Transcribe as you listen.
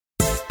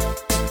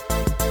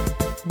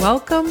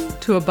Welcome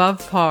to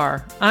Above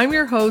Par. I'm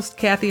your host,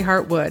 Kathy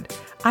Hartwood.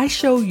 I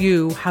show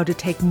you how to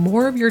take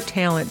more of your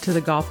talent to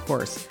the golf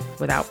course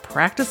without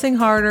practicing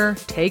harder,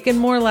 taking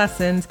more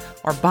lessons,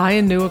 or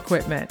buying new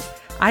equipment.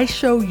 I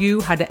show you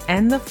how to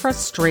end the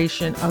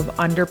frustration of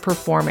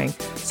underperforming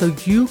so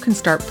you can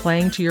start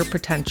playing to your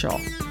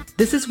potential.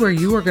 This is where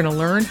you are going to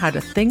learn how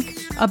to think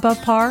above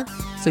par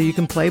so you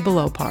can play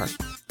below par.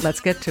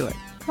 Let's get to it.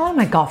 Hello,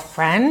 my golf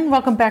friend.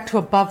 Welcome back to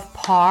Above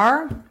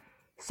Par.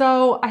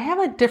 So I have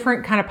a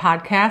different kind of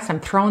podcast.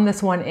 I'm throwing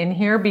this one in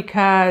here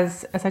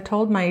because, as I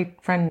told my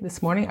friend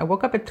this morning, I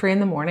woke up at 3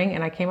 a.m.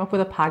 and I came up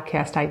with a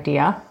podcast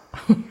idea.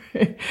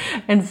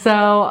 And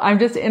so I'm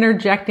just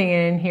interjecting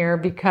it in here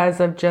because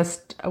of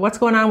just what's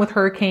going on with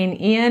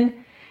Hurricane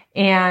Ian.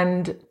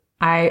 And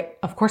I,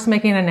 of course,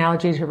 making an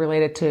analogy to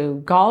relate it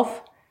to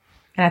golf.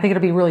 And I think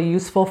it'll be really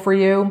useful for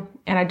you.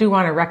 And I do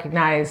want to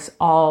recognize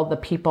all the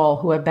people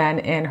who have been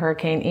in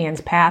Hurricane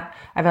Ian's path.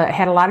 I've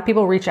had a lot of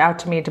people reach out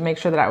to me to make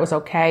sure that I was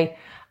okay.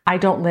 I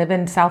don't live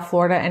in South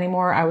Florida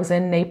anymore. I was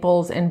in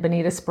Naples and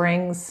Bonita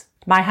Springs.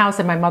 My house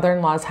and my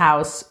mother-in-law's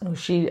house,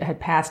 she had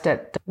passed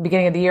at the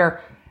beginning of the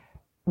year,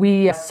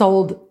 we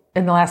sold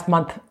in the last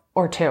month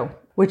or two,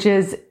 which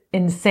is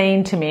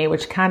insane to me,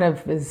 which kind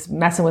of is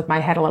messing with my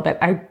head a little bit.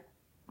 I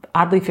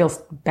oddly feel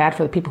bad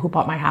for the people who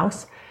bought my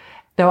house.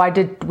 Though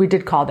we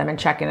did call them and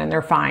check in and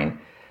they're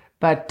fine.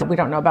 But we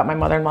don't know about my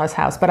mother-in-law's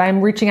house. But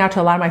I'm reaching out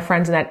to a lot of my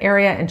friends in that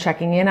area and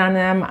checking in on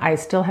them. I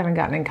still haven't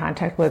gotten in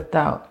contact with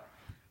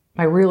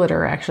my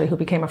realtor, actually, who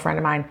became a friend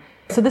of mine.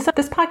 So this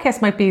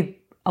podcast might be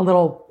a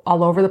little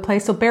all over the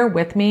place. So bear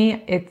with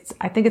me.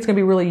 I think it's going to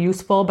be really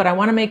useful. But I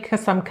want to make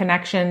some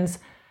connections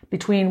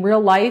between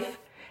real life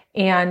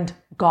and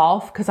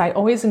golf, because I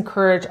always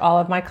encourage all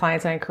of my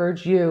clients, and I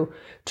encourage you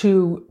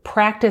to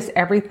practice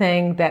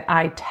everything that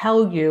I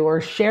tell you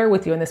or share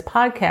with you in this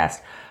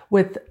podcast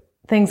with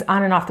things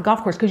on and off the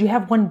golf course, because you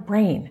have one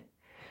brain.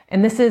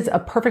 And this is a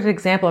perfect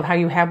example of how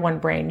you have one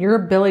brain. Your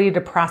ability to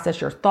process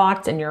your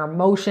thoughts and your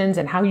emotions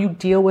and how you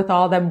deal with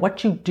all of them,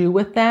 what you do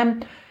with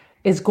them,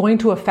 is going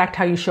to affect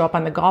how you show up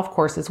on the golf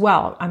course as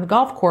well. On the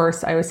golf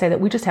course, I always say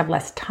that we just have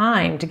less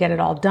time to get it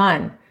all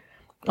done.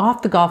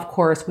 Off the golf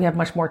course, we have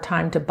much more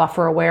time to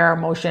buffer away our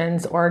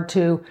emotions or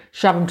to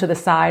shove them to the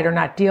side or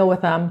not deal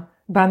with them.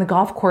 But on the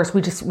golf course,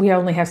 we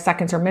only have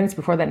seconds or minutes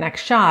before that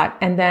next shot.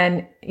 And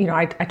then,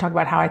 I talk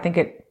about how I think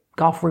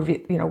golf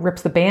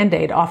rips the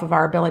Band-Aid off of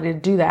our ability to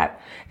do that.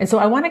 And so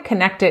I want to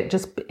connect it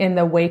just in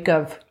the wake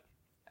of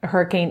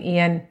Hurricane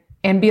Ian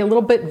and be a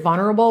little bit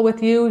vulnerable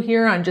with you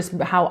here on just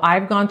how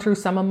I've gone through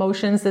some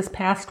emotions this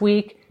past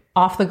week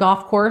off the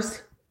golf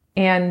course.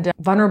 And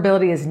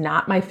vulnerability is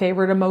not my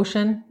favorite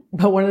emotion.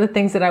 But one of the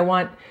things that I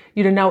want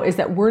you to know is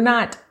that we're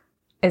not,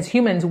 as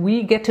humans,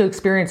 we get to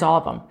experience all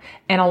of them.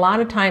 And a lot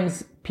of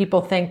times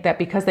people think that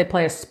because they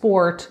play a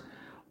sport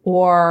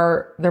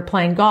or they're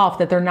playing golf,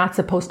 that they're not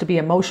supposed to be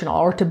emotional,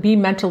 or to be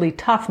mentally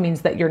tough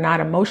means that you're not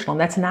emotional.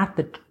 And that's not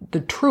the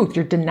truth.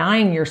 You're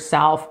denying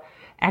yourself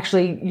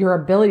actually your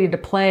ability to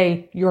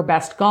play your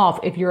best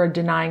golf if you're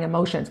denying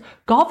emotions.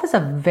 Golf is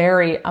a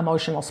very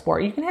emotional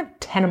sport. You can have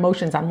 10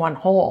 emotions on one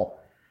hole.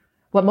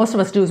 What most of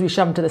us do is we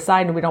shove them to the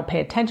side and we don't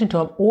pay attention to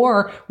them,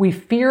 or we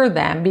fear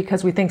them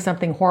because we think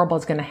something horrible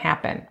is going to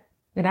happen.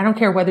 And I don't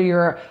care whether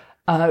you're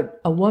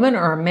a woman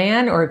or a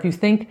man, or if you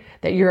think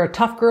that you're a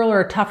tough girl or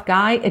a tough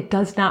guy, it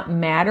does not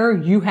matter.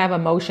 You have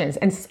emotions,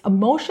 and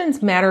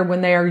emotions matter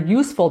when they are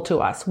useful to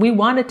us. We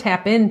want to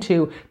tap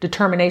into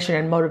determination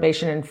and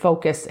motivation and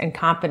focus and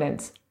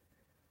confidence.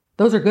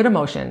 Those are good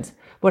emotions.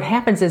 What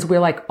happens is we're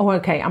like, oh,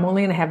 okay, I'm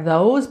only going to have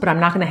those, but I'm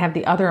not going to have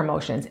the other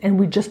emotions. And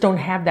we just don't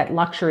have that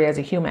luxury as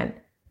a human.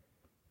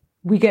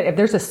 If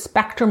there's a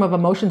spectrum of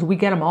emotions, we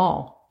get them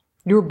all.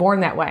 You were born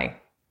that way.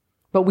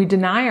 But we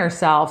deny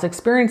ourselves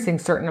experiencing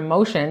certain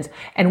emotions,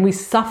 and we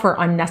suffer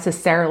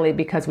unnecessarily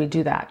because we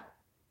do that.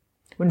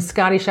 When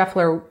Scottie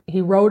Scheffler, he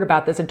wrote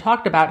about this and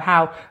talked about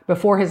how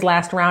before his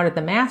last round at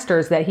the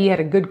Masters that he had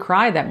a good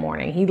cry that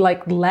morning. He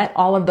let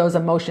all of those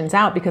emotions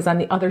out because on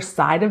the other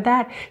side of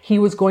that, he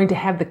was going to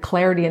have the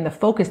clarity and the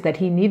focus that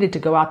he needed to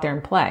go out there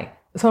and play.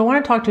 So I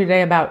want to talk to you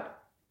today about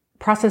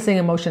processing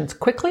emotions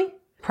quickly,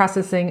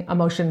 processing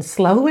emotions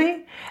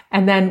slowly,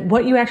 and then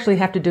what you actually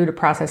have to do to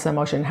process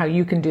emotion, how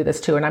you can do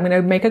this too. And I'm going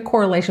to make a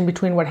correlation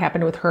between what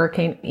happened with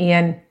Hurricane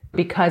Ian,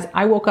 because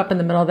I woke up in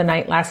the middle of the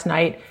night last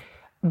night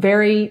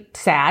very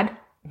sad.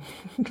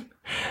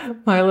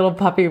 My little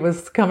puppy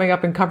was coming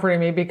up and comforting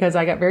me because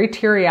I got very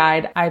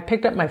teary-eyed. I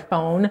picked up my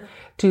phone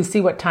to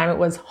see what time it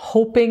was,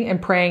 hoping and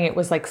praying it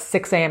was like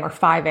 6 a.m. or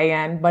 5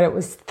 a.m., but it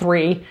was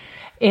 3.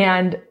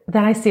 And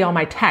then I see all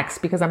my texts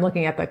because I'm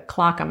looking at the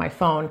clock on my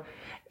phone.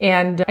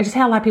 And I just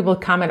had a lot of people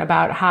comment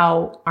about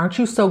how, aren't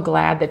you so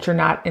glad that you're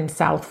not in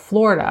South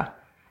Florida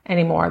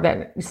anymore,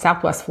 that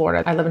Southwest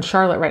Florida. I live in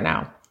Charlotte right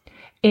now.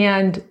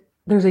 And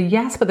there's a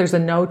yes, but there's a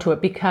no to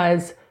it,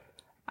 because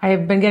I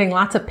have been getting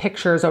lots of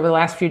pictures over the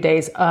last few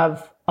days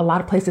of a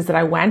lot of places that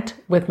I went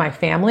with my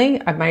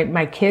family.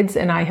 My kids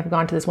and I have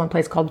gone to this one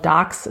place called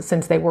Docks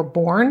since they were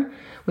born.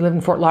 We lived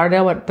in Fort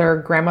Lauderdale, but their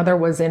grandmother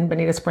was in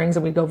Bonita Springs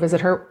and we'd go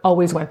visit her.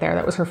 Always went there.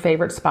 That was her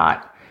favorite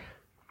spot.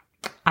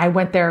 I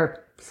went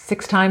there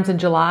 6 times in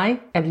July,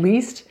 at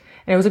least.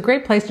 And it was a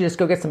great place to just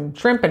go get some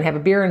shrimp and have a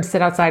beer and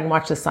sit outside and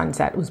watch the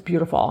sunset. It was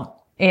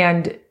beautiful.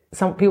 And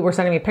some people were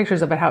sending me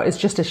pictures of it, how it's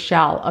just a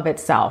shell of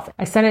itself.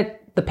 I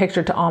sent the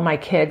picture to all my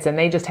kids and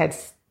they just had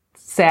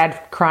sad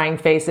crying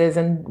faces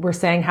and were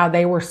saying how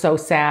they were so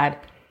sad.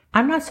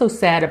 I'm not so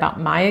sad about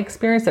my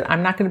experience that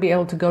I'm not going to be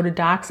able to go to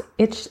Docks.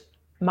 It's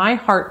my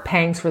heart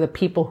pangs for the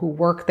people who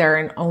work there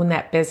and own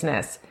that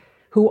business,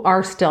 who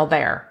are still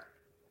there.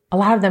 A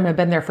lot of them have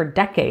been there for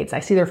decades. I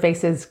see their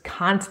faces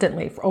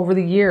constantly for over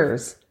the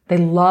years. They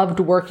loved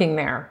working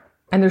there.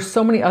 And there's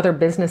so many other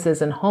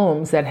businesses and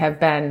homes that have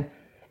been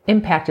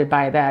impacted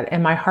by that.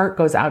 And my heart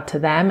goes out to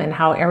them and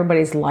how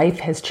everybody's life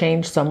has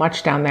changed so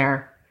much down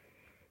there.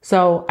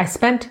 So I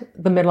spent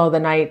the middle of the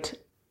night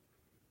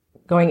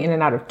going in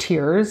and out of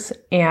tears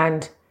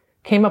and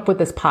came up with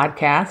this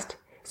podcast.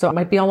 So it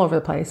might be all over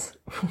the place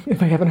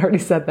if I haven't already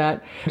said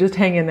that. Just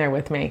hang in there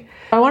with me.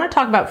 I want to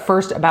talk about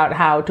first about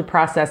how to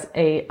process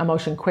a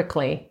emotion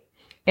quickly.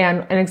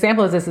 And an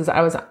example of this is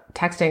I was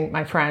texting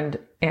my friend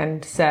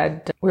and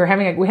said, we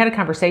had a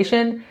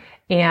conversation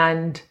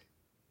and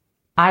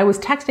I was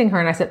texting her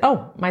and I said,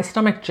 oh, my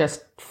stomach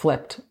just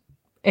flipped.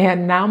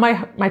 And now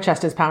my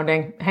chest is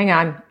pounding. Hang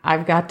on.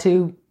 I've got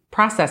to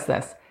process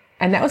this.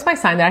 And that was my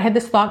sign that I had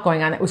this thought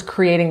going on that was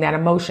creating that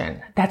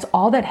emotion. That's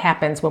all that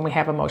happens when we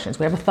have emotions.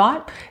 We have a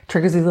thought, it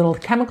triggers these little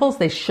chemicals.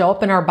 They show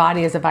up in our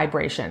body as a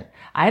vibration.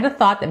 I had a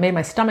thought that made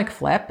my stomach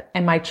flip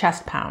and my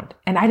chest pound,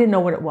 and I didn't know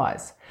what it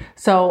was.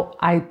 So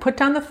I put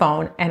down the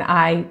phone and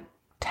I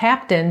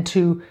tapped in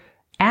to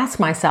ask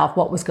myself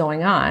what was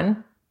going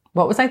on.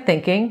 What was I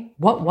thinking?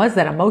 What was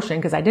that emotion?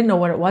 Because I didn't know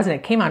what it was and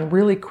it came on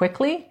really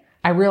quickly.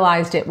 I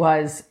realized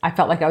I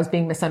felt like I was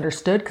being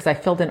misunderstood because I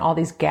filled in all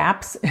these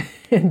gaps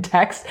in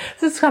text.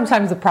 This is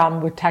sometimes the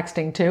problem with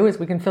texting too, is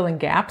we can fill in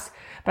gaps,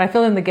 but I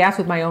filled in the gaps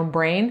with my own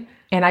brain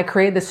and I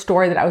created this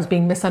story that I was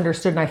being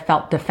misunderstood and I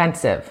felt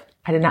defensive.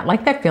 I did not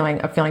like that feeling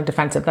of feeling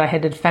defensive, that I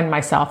had to defend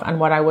myself on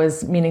what I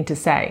was meaning to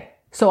say.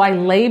 So I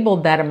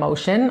labeled that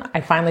emotion. I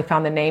finally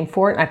found the name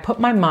for it and I put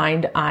my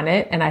mind on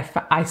it and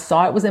I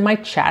saw it was in my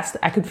chest.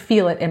 I could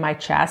feel it in my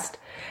chest.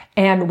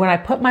 And when I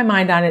put my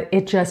mind on it,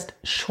 it just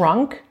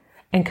shrunk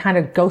and kind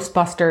of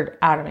ghostbustered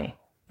out of me,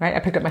 right? I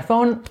picked up my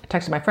phone, I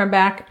texted my friend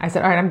back. I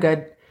said, all right, I'm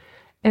good.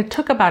 And it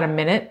took about a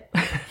minute,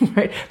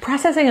 right?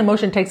 Processing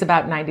emotion takes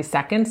about 90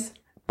 seconds,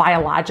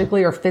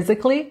 biologically or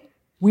physically.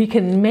 We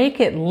can make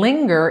it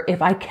linger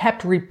if I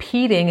kept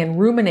repeating and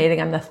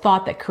ruminating on the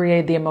thought that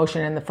created the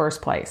emotion in the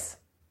first place.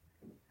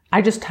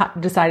 I just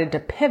decided to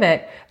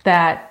pivot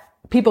that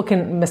people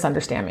can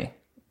misunderstand me.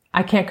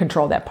 I can't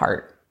control that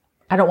part.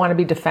 I don't want to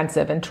be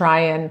defensive and try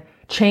and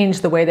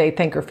change the way they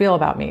think or feel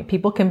about me.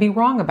 People can be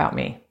wrong about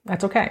me.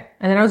 That's okay.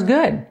 And then I was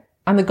good.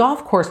 On the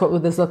golf course, what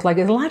would this look like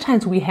is a lot of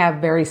times we have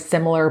very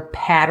similar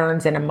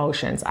patterns and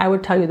emotions. I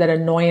would tell you that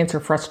annoyance or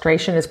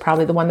frustration is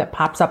probably the one that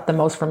pops up the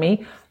most for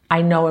me.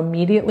 I know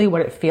immediately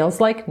what it feels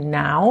like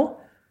now.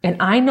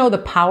 And I know the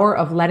power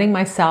of letting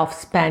myself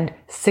spend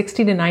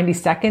 60 to 90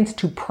 seconds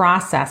to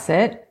process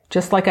it,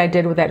 just like I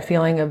did with that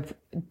feeling of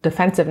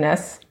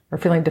defensiveness or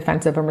feeling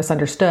defensive or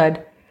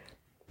misunderstood,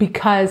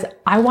 because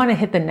I want to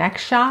hit the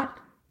next shot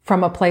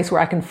from a place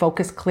where I can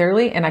focus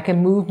clearly and I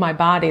can move my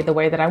body the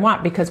way that I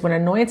want. Because when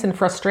annoyance and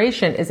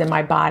frustration is in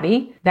my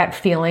body, that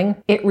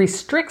feeling, it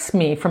restricts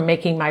me from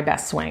making my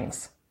best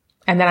swings.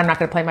 And then I'm not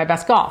going to play my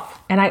best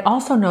golf. And I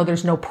also know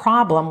there's no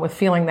problem with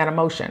feeling that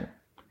emotion.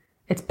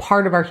 It's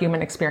part of our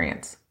human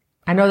experience.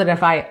 I know that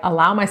if I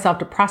allow myself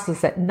to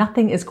process it,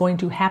 nothing is going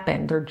to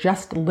happen. They're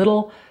just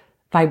little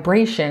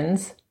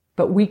vibrations,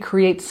 but we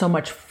create so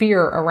much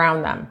fear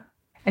around them.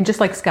 And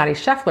just like Scotty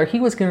Scheffler, he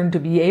was going to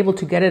be able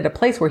to get at a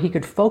place where he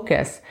could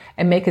focus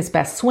and make his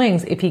best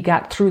swings if he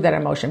got through that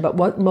emotion. But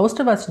what most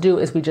of us do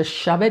is we just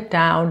shove it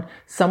down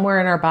somewhere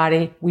in our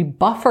body. We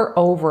buffer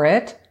over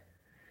it,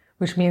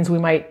 which means we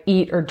might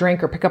eat or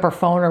drink or pick up our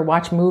phone or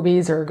watch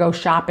movies or go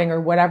shopping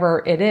or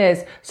whatever it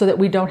is so that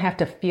we don't have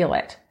to feel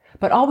it.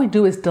 But all we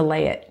do is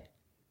delay it.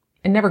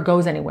 It never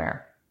goes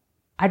anywhere.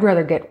 I'd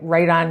rather get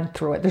right on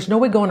through it. There's no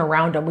way going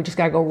around them. We just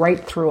got to go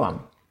right through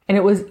them. And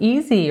it was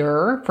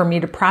easier for me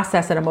to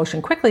process that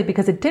emotion quickly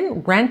because it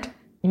didn't rent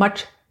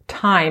much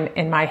time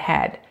in my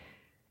head.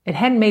 It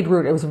hadn't made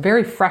root. It was a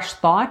very fresh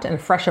thought and a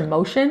fresh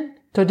emotion,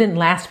 so it didn't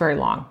last very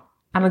long.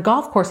 On a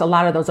golf course, a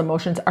lot of those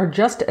emotions are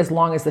just as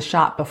long as the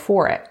shot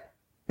before it.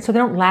 So they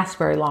don't last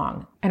very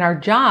long. And our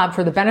job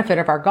for the benefit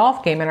of our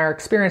golf game and our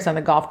experience on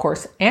the golf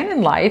course and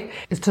in life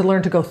is to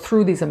learn to go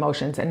through these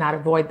emotions and not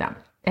avoid them.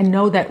 And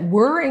know that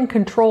we're in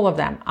control of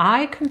them.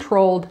 I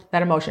controlled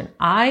that emotion.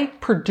 I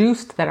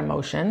produced that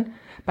emotion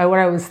by what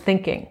I was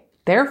thinking.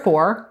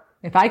 Therefore,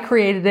 if I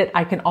created it,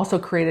 I can also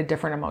create a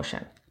different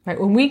emotion. Right?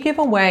 When we give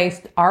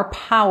away our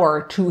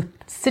power to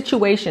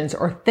situations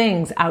or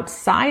things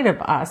outside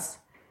of us,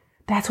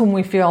 that's when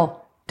we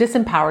feel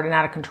disempowered and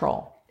out of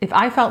control. If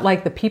I felt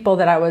like the people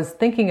that I was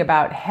thinking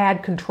about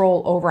had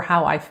control over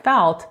how I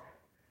felt,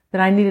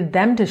 then I needed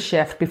them to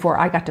shift before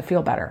I got to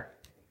feel better.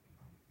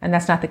 And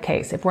that's not the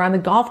case. If we're on the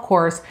golf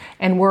course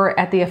and we're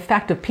at the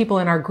effect of people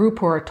in our group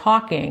who are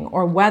talking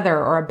or weather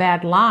or a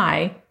bad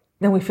lie,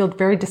 then we feel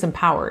very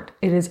disempowered.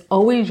 It is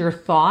always your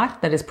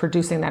thought that is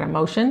producing that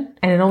emotion.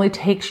 And it only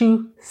takes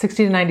you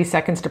 60 to 90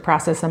 seconds to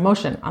process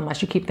emotion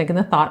unless you keep thinking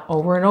the thought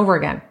over and over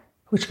again.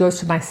 Which goes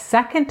to my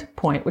second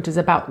point, which is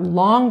about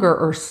longer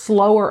or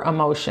slower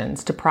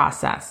emotions to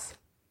process.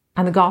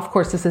 On the golf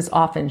course, this is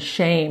often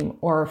shame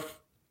or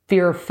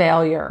fear of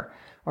failure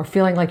or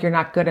feeling like you're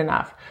not good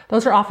enough.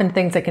 Those are often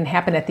things that can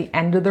happen at the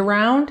end of the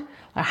round,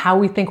 how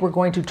we think we're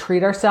going to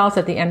treat ourselves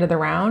at the end of the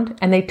round.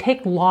 And they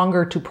take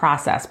longer to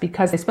process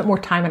because they spent more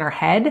time in our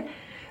head,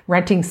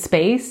 renting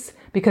space,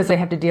 because they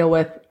have to deal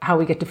with how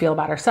we get to feel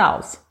about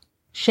ourselves.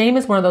 Shame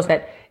is one of those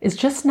that is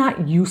just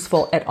not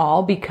useful at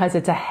all because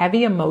it's a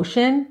heavy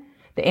emotion.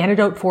 The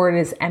antidote for it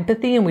is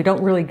empathy, and we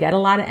don't really get a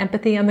lot of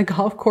empathy on the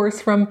golf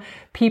course from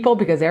people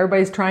because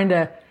everybody's trying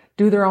to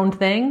do their own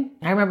thing.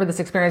 I remember this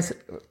experience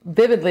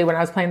vividly when I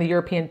was playing the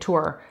European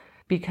Tour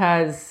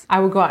because I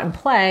would go out and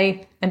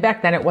play, and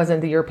back then it wasn't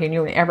the European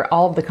Union.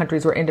 All of the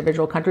countries were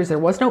individual countries. There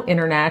was no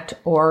internet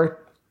or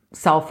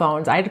cell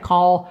phones. I had to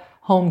call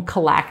home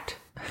collect,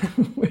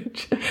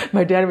 which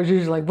my dad was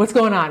usually like, "What's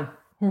going on?"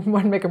 I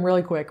want to make them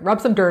really quick. Rub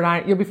some dirt on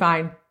it. You'll be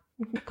fine.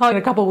 Call it in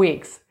a couple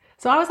weeks.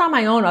 So I was on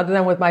my own other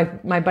than with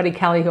my buddy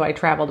Kelly, who I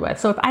traveled with.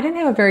 So if I didn't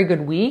have a very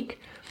good week,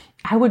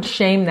 I would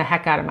shame the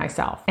heck out of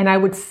myself. And I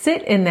would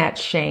sit in that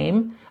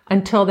shame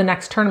until the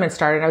next tournament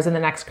started. I was in the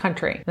next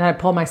country. And I'd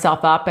pull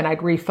myself up and I'd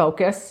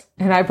refocus.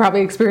 And I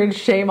probably experienced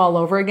shame all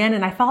over again.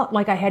 And I felt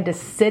like I had to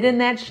sit in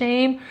that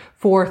shame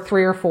for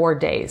 3 or 4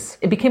 days.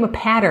 It became a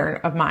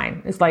pattern of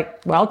mine. It's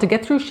like, well, to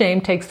get through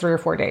shame takes 3 or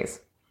 4 days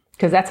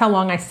because that's how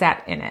long I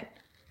sat in it.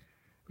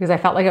 Because I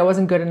felt like I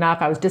wasn't good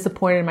enough. I was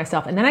disappointed in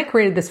myself. And then I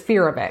created this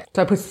fear of it.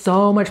 So I put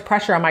so much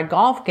pressure on my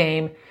golf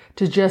game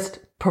to just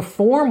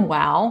perform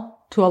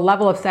well to a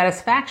level of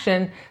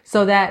satisfaction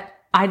so that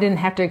I didn't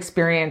have to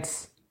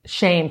experience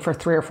shame for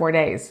 3 or 4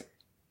 days.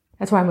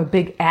 That's why I'm a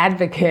big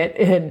advocate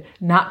in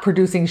not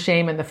producing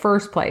shame in the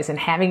first place and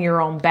having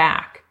your own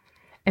back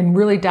and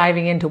really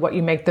diving into what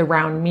you make the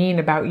round mean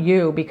about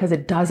you because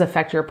it does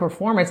affect your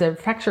performance. It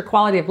affects your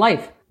quality of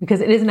life. Because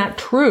it is not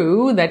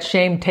true that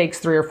shame takes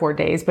 3 or 4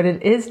 days, but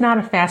it is not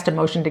a fast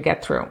emotion to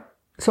get through.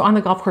 So on the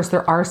golf course,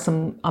 there are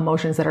some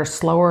emotions that are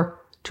slower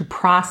to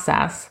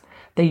process.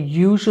 They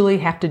usually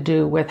have to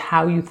do with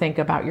how you think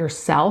about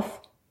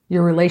yourself,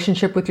 your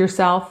relationship with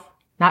yourself,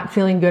 not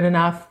feeling good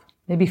enough,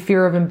 maybe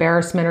fear of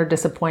embarrassment or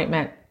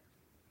disappointment.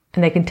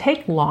 And they can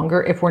take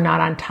longer if we're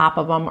not on top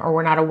of them or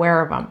we're not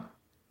aware of them.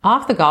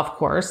 Off the golf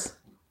course,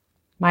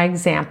 my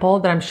example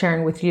that I'm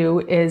sharing with you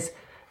is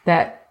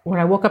that when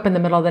I woke up in the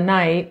middle of the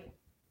night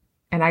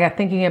and I got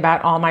thinking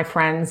about all my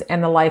friends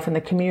and the life and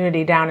the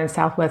community down in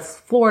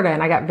Southwest Florida,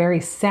 and I got very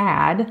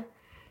sad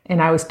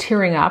and I was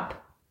tearing up,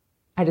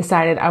 I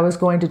decided I was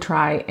going to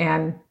try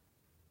and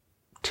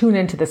tune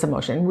into this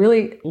emotion,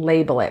 really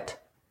label it,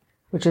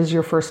 which is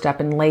your first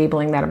step in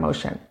labeling that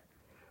emotion.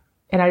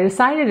 And I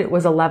decided it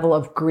was a level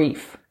of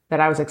grief that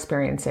I was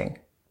experiencing.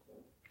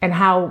 And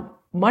how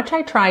much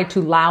I tried to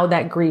allow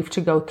that grief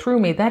to go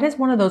through me, that is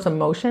one of those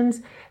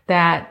emotions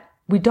that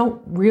we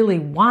don't really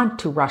want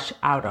to rush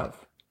out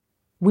of.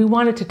 We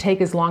want it to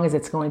take as long as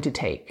it's going to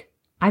take.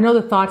 I know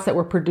the thoughts that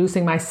were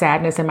producing my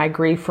sadness and my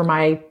grief for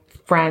my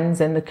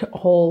friends and the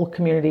whole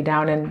community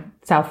down in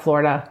South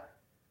Florida.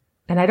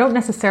 And I don't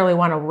necessarily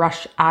want to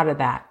rush out of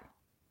that.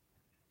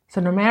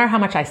 So no matter how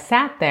much I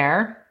sat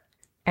there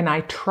and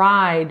I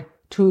tried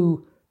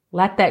to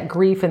let that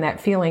grief and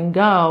that feeling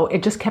go,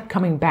 it just kept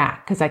coming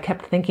back because I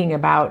kept thinking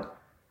about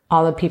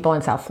all the people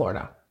in South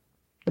Florida,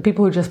 the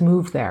people who just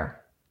moved there.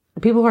 The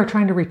people who are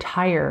trying to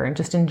retire and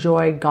just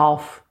enjoy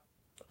golf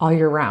all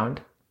year round.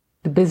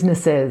 The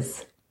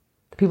businesses,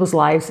 the people's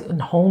lives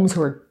and homes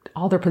who are,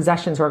 all their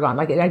possessions were gone.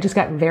 Like I just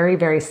got very,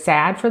 very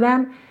sad for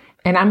them.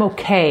 And I'm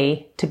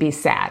okay to be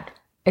sad.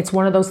 It's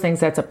one of those things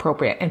that's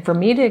appropriate. And for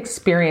me to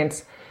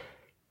experience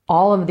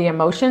all of the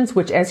emotions,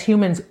 which as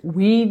humans,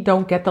 we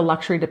don't get the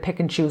luxury to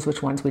pick and choose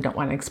which ones we don't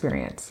want to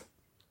experience.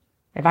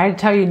 If I had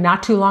to tell you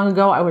not too long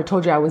ago, I would have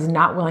told you I was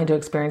not willing to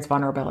experience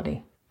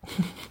vulnerability.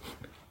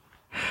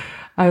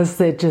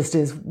 It just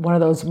is one of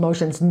those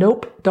emotions.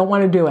 Nope, don't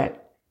want to do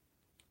it.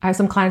 I have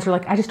some clients who are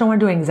like, I just don't want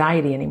to do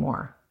anxiety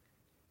anymore.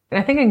 And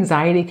I think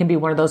anxiety can be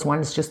one of those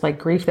ones, just like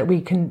grief, that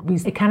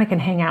it kind of can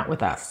hang out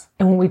with us.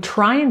 And when we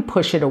try and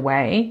push it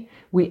away,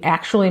 we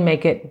actually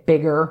make it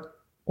bigger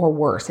or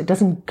worse. It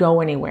doesn't go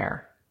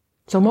anywhere.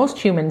 So most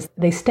humans,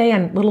 they stay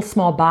in little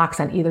small box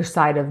on either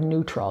side of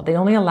neutral. They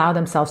only allow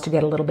themselves to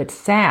get a little bit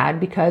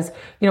sad because,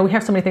 we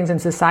have so many things in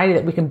society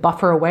that we can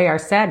buffer away our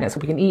sadness.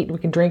 We can eat, we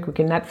can drink, we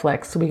can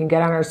Netflix, we can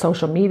get on our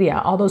social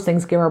media. All those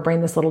things give our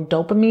brain this little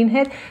dopamine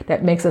hit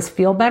that makes us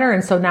feel better.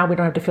 And so now we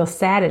don't have to feel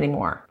sad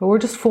anymore. But we're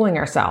just fooling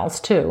ourselves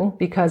too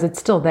because it's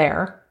still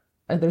there.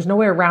 There's no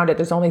way around it.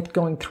 There's only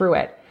going through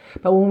it.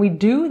 But when we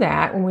do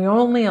that, when we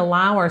only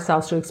allow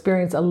ourselves to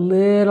experience a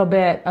little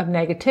bit of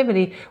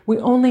negativity, we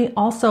only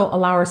also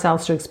allow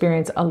ourselves to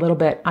experience a little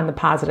bit on the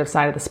positive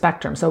side of the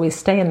spectrum. So we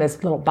stay in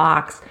this little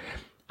box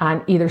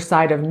on either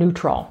side of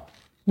neutral.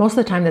 Most of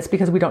the time, that's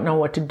because we don't know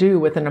what to do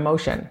with an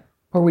emotion,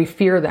 or we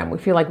fear them. We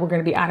feel like we're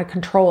going to be out of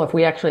control if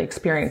we actually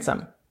experience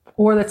them,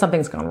 or that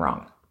something's gone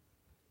wrong.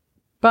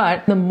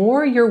 But the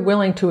more you're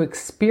willing to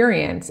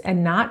experience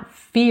and not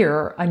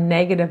fear a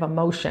negative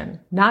emotion,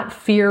 not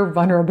fear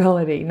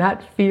vulnerability,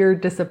 not fear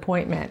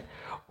disappointment,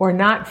 or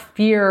not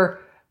fear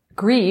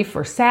grief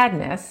or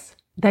sadness,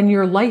 then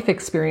your life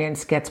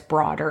experience gets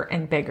broader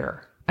and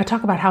bigger. I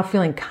talk about how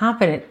feeling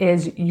confident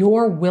is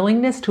your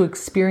willingness to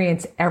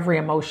experience every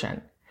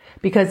emotion.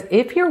 Because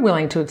if you're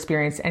willing to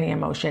experience any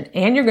emotion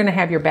and you're going to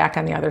have your back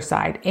on the other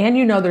side and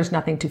you know there's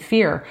nothing to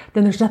fear,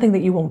 then there's nothing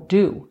that you won't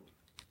do.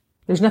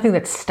 There's nothing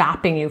that's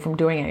stopping you from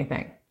doing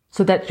anything.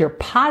 So that your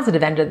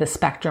positive end of the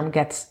spectrum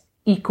gets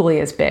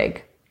equally as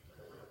big.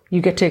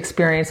 You get to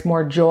experience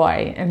more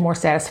joy and more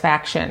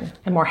satisfaction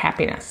and more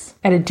happiness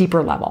at a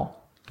deeper level.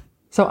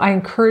 So I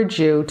encourage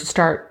you to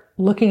start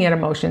looking at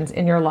emotions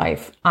in your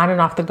life on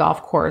and off the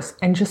golf course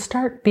and just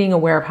start being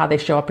aware of how they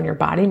show up in your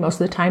body.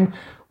 Most of the time,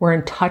 we're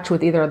in touch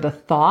with either the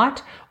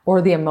thought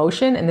or the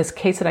emotion. In this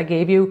case that I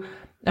gave you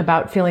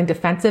about feeling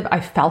defensive, I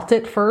felt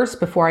it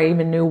first before I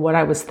even knew what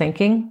I was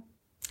thinking,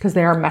 because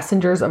they are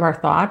messengers of our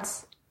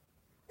thoughts.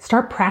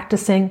 Start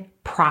practicing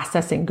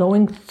processing,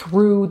 going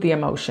through the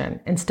emotion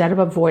instead of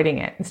avoiding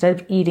it, instead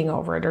of eating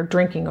over it or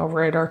drinking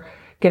over it or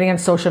getting on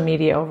social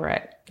media over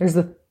it. There's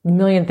a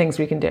million things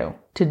we can do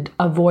to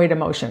avoid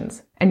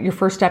emotions. And your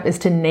first step is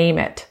to name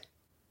it.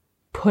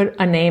 Put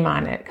a name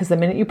on it, because the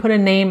minute you put a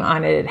name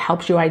on it, it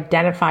helps you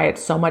identify it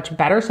so much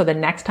better. So the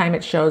next time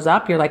it shows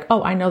up, you're like,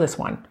 oh, I know this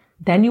one.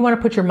 Then you want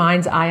to put your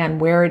mind's eye on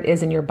where it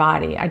is in your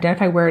body.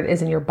 Identify where it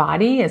is in your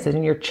body. Is it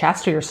in your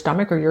chest or your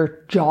stomach or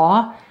your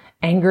jaw?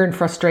 Anger and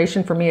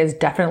frustration for me is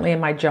definitely in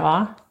my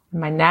jaw, in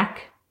my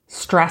neck.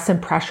 Stress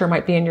and pressure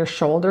might be in your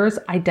shoulders.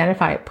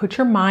 Identify it. Put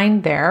your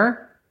mind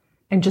there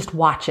and just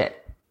watch it.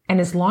 And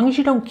as long as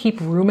you don't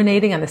keep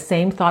ruminating on the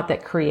same thought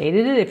that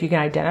created it, if you can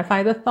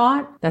identify the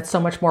thought, that's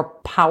so much more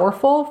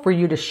powerful for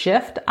you to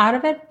shift out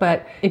of it.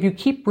 But if you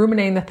keep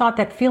ruminating the thought,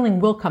 that feeling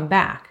will come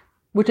back,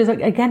 which is,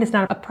 again, it's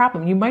not a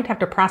problem. You might have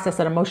to process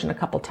that emotion a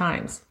couple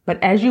times,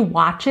 but as you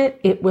watch it,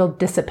 it will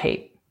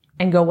dissipate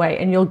and go away.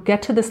 And you'll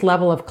get to this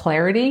level of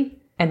clarity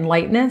and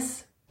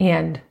lightness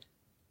and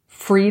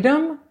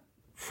freedom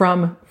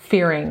from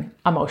fearing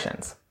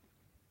emotions.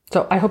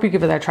 So I hope you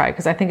give it a try,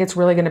 because I think it's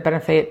really going to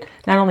benefit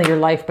not only your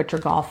life, but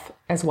your golf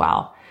as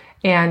well.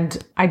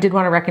 And I did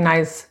want to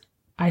recognize,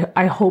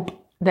 I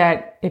hope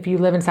that if you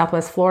live in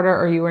Southwest Florida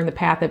or you are in the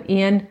path of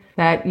Ian,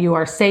 that you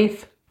are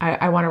safe.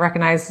 I want to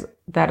recognize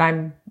that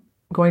I'm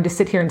going to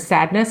sit here in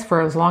sadness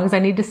for as long as I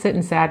need to sit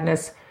in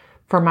sadness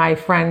for my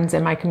friends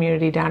and my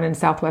community down in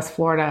Southwest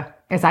Florida,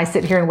 as I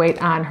sit here and wait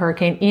on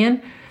Hurricane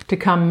Ian to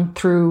come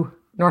through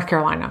North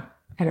Carolina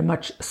at a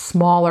much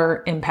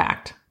smaller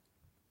impact.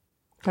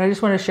 But I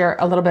just want to share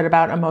a little bit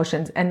about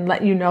emotions and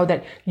let you know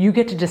that you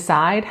get to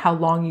decide how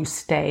long you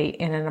stay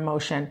in an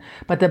emotion.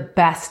 But the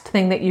best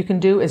thing that you can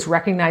do is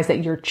recognize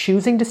that you're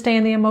choosing to stay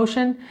in the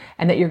emotion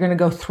and that you're going to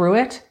go through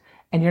it,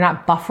 and you're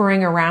not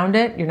buffering around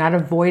it. You're not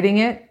avoiding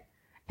it.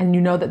 And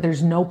you know that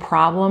there's no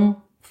problem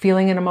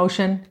feeling an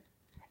emotion.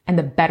 And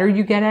the better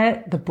you get at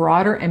it, the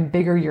broader and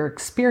bigger your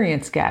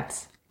experience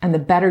gets, and the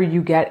better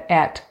you get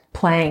at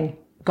playing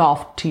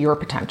golf to your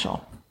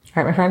potential.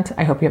 All right, my friends,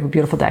 I hope you have a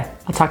beautiful day.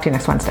 I'll talk to you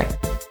next Wednesday.